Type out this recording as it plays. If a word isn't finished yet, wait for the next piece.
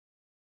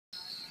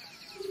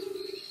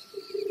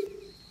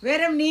वे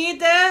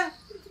रवनीत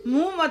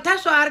मुंह मत्था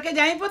सवार के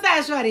जाई पुत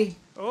इस वारी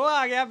ओ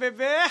आ गया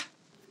बेबे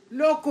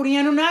लोग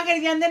कुड़ियां नूं ना करी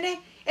जांदे ने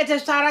इत्थे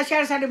सारा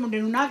शहर साडे मुंडे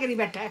नूं ना करी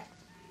बैठा है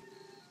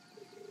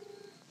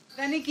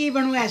पता नहीं की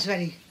बनू इस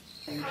वारी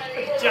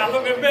चलो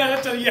बेबे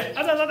चलिए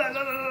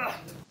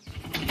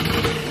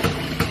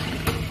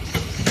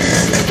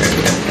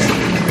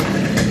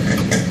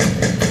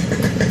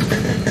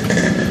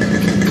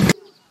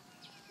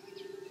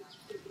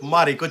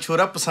मारी को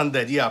छोरा पसंद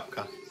है जी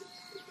आपका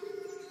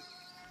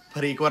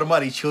पर एक बार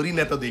मारी छोरी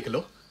ने तो देख लो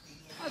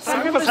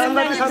सब पसंद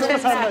है सब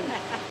पसंद है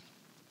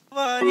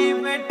वारी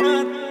बैठा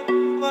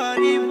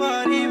वारी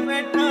वारी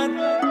बैठा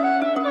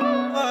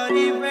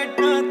वारी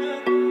बैठा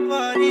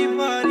वारी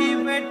वारी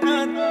बैठा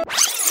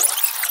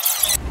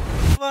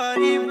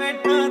वारी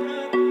बैठा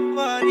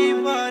वारी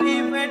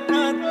वारी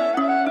बैठा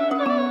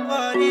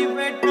वारी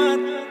बैठा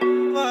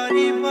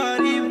वारी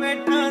वारी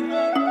बैठा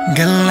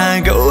गल्लां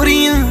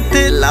गोरियां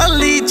ते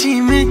लाली जी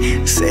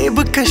में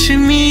सेब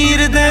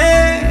कश्मीर दे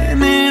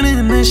नैन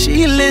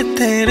नशीले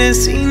तेरे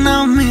सीना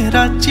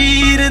मेरा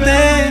चीर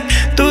दे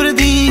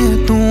तुरदी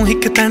तू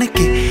एक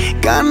तणके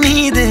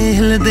कानी दे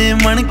हिल दे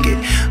मन के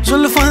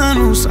जुल्फां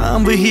नूं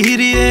सांभ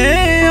हीरिए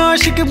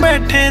आशिक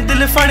बैठे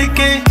दिल फड़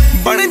के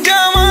बन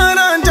जावां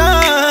रांझा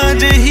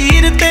जे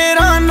हीर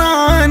तेरा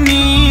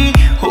नानी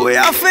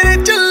होया फिर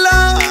चला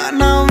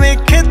ना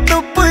वेखे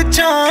धुप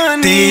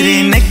छानी तेरे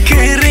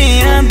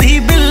नखरियां दी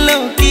बिल्लो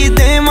की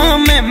देवां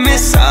मैं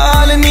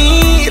मिसाल नी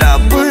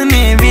रब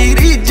ने भी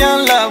रीझां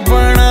ला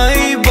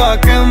बनाई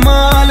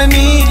बाकमाल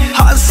नी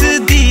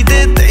हसदी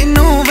दे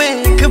तैनू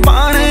वेख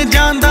बन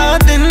जांदा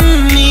दिन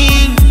नी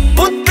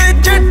पुत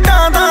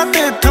जट्टां दा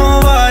तेथों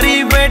वारी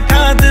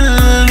बैठा दिल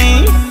नी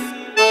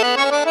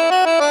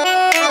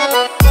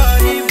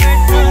वारी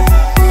बैठा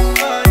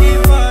वारी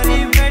वारी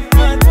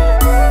बैठा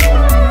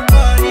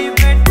वारी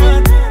बैठा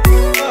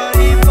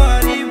वारी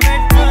वारी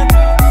बैठा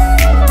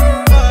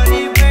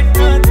वारी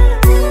बैठा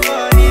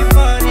वारी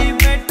वारी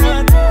बैठा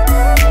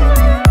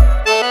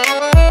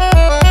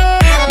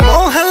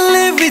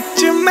मोहल्ले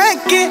विच मैं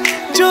के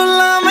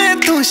जोला में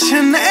तू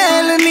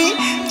शनैल नी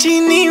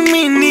चीनी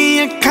मीनी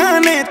अखां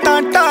ने तां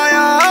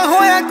टाया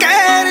होया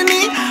कहर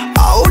नी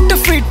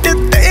आउटफिट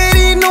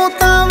तेरी नूं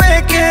तां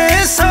वेखे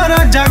सारा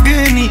जग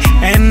नी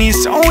ऐनी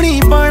सोहनी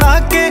बना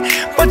के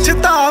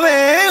पछतावे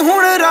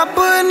हुण रब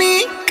नी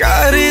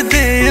कर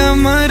दे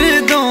अमर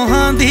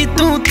दोहां दी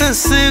तू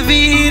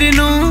तस्वीर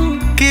नूं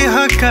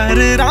किहा कर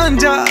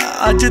रांझा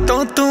अज तो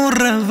तू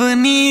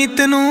रवनीत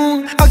नूं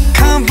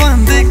अखां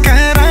बंद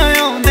करां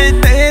आउंदे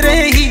तेरे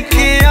ही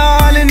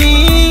ख्याल नी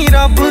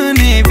रब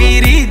ने भी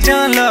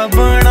रीझां ला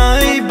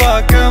बनाई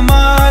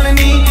बाकमाल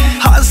नी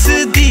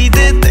हसदी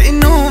दे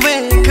तैनू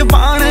वेख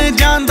बन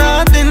जांदा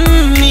दिन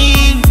नी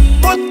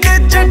पुत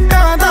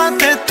जट्टां दा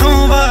तेथों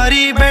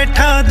वारी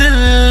बैठा दिल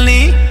नी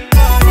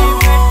वारी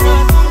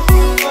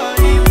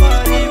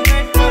वारी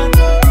बैठा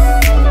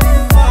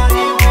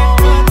वारी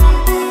बैठा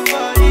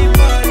वारी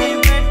वारी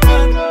बैठा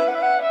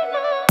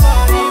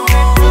वारी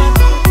बैठा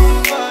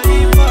वारी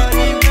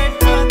वारी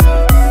बैठा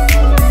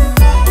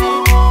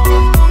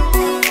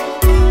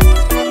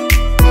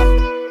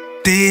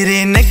तेरे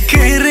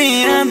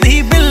नखरियां दी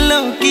बिल्लो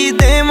की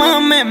देवां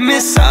मैं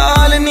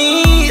मिसाल नी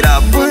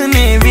रब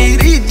ने भी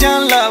रीझां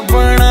ला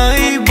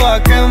बनाई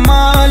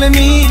बाकमाल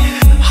नी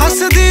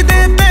हसदी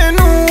दे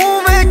तैनू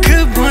वेख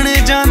बन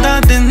जांदा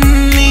दिन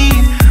नी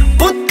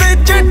पुत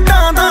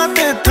जट्टां दा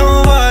तेथों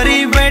वारी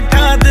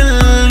बैठा दिल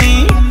नी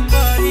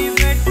वारी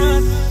बैठा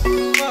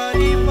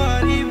वारी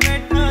वारी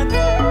बैठा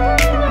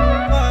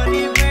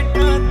वारी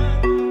बैठा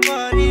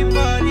वारी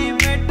वारी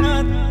बैठा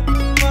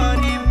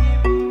वारी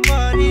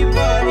वारी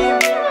वारी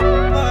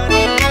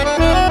वारी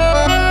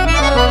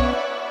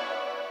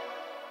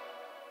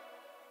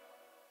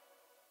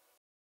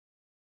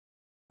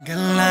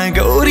गल्लां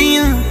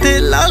गोरियां ते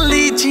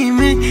लाली जी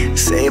में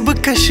सेब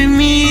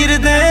कश्मीर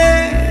दे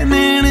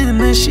नैन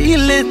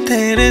नशीले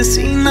तेरे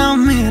सीना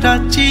मेरा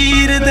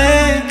चीर दे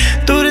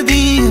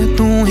तुरदी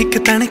तू एक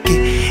तणके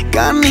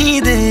कानी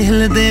दे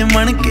हिल दे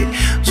मन के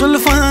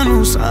जुल्फां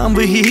नूं सांभ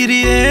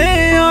हीरिए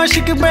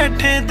आशिक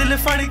बैठे दिल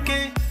फड़ के